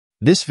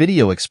This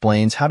video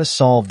explains how to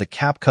solve the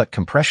CapCut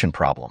compression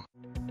problem.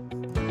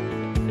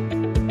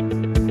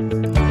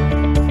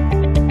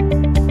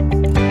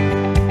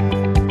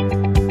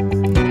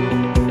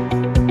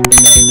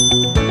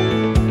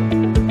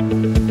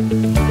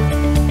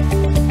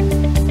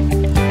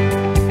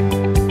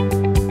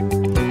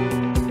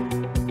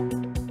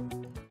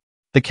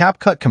 The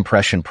CapCut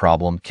compression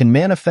problem can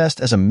manifest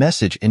as a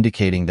message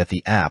indicating that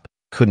the app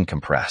couldn't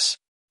compress.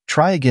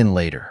 Try again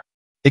later.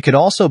 It could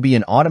also be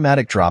an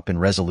automatic drop in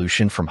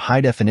resolution from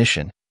high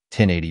definition,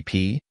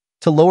 1080p,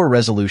 to lower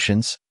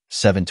resolutions,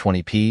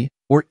 720p,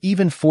 or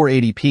even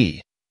 480p,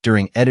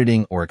 during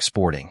editing or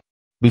exporting.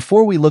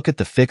 Before we look at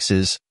the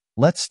fixes,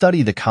 let's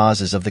study the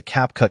causes of the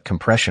CapCut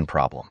compression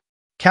problem.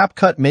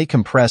 CapCut may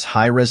compress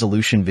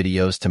high-resolution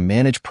videos to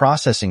manage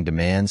processing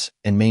demands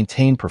and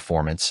maintain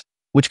performance,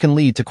 which can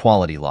lead to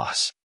quality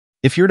loss.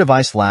 If your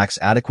device lacks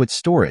adequate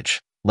storage,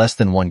 less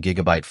than 1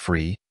 GB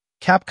free,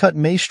 CapCut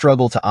may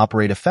struggle to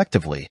operate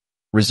effectively,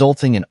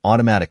 resulting in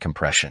automatic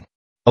compression.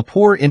 A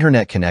poor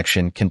internet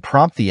connection can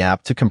prompt the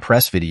app to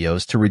compress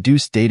videos to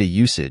reduce data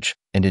usage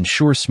and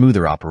ensure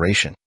smoother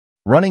operation.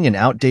 Running an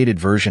outdated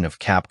version of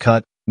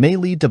CapCut may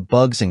lead to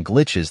bugs and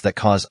glitches that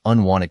cause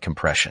unwanted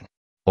compression.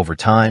 Over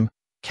time,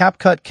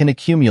 CapCut can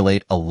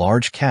accumulate a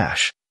large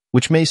cache,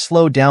 which may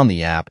slow down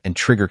the app and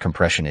trigger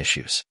compression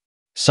issues.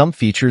 Some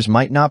features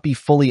might not be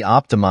fully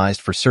optimized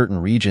for certain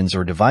regions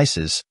or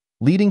devices,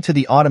 leading to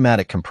the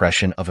automatic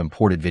compression of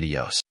imported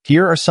videos.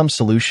 Here are some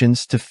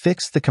solutions to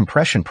fix the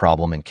compression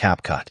problem in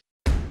CapCut.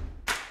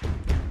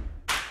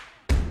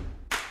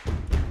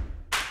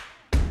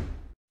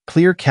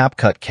 Clear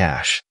CapCut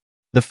cache.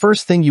 The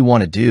first thing you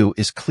want to do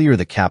is clear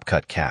the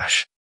CapCut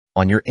cache.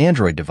 On your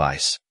Android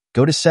device,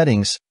 go to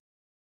Settings,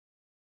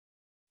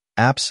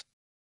 Apps,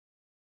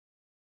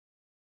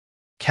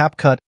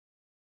 CapCut,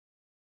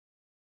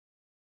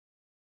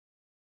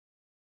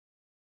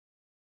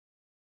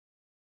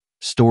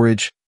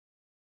 Storage,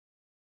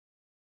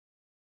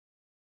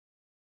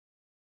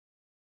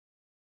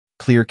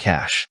 Clear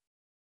cache.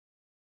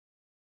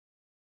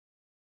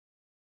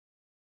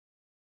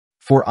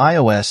 For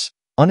iOS,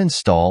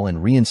 uninstall and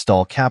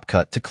reinstall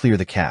CapCut to clear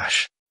the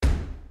cache.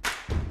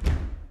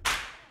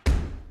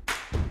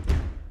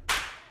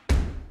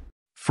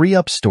 Free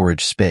up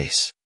storage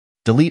space.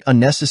 Delete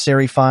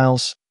unnecessary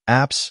files,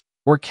 apps,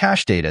 or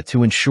cache data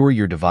to ensure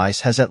your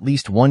device has at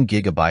least 1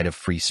 GB of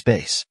free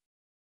space.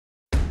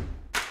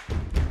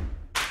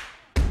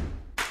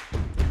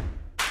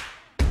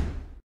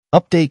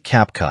 Update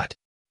CapCut.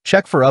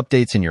 Check for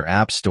updates in your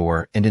App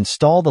Store and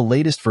install the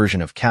latest version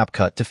of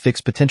CapCut to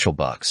fix potential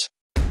bugs.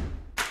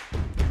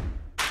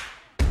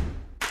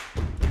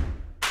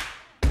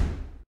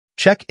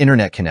 Check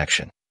internet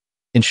connection.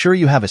 Ensure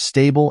you have a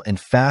stable and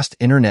fast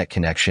internet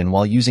connection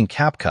while using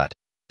CapCut,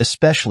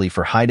 especially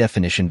for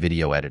high-definition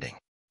video editing.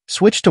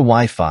 Switch to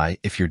Wi-Fi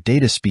if your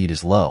data speed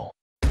is low.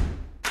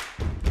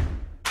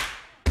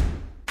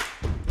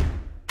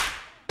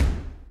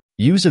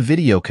 Use a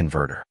video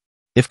converter.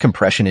 If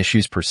compression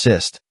issues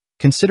persist,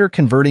 consider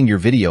converting your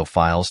video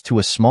files to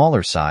a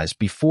smaller size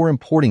before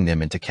importing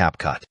them into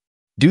CapCut.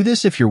 Do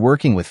this if you're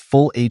working with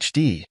full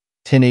HD,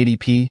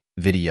 1080p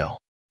video.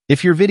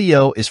 If your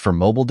video is for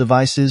mobile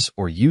devices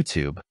or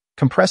YouTube,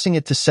 compressing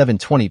it to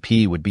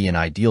 720p would be an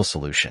ideal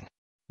solution.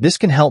 This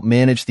can help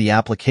manage the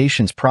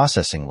application's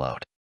processing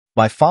load.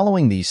 By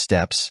following these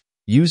steps,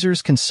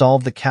 users can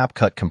solve the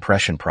CapCut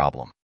compression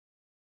problem.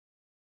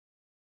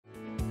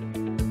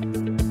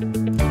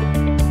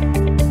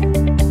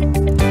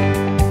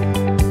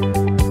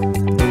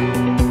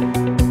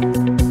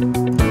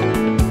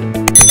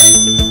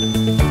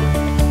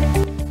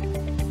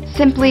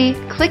 Simply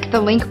click the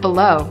link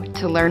below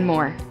to learn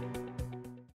more.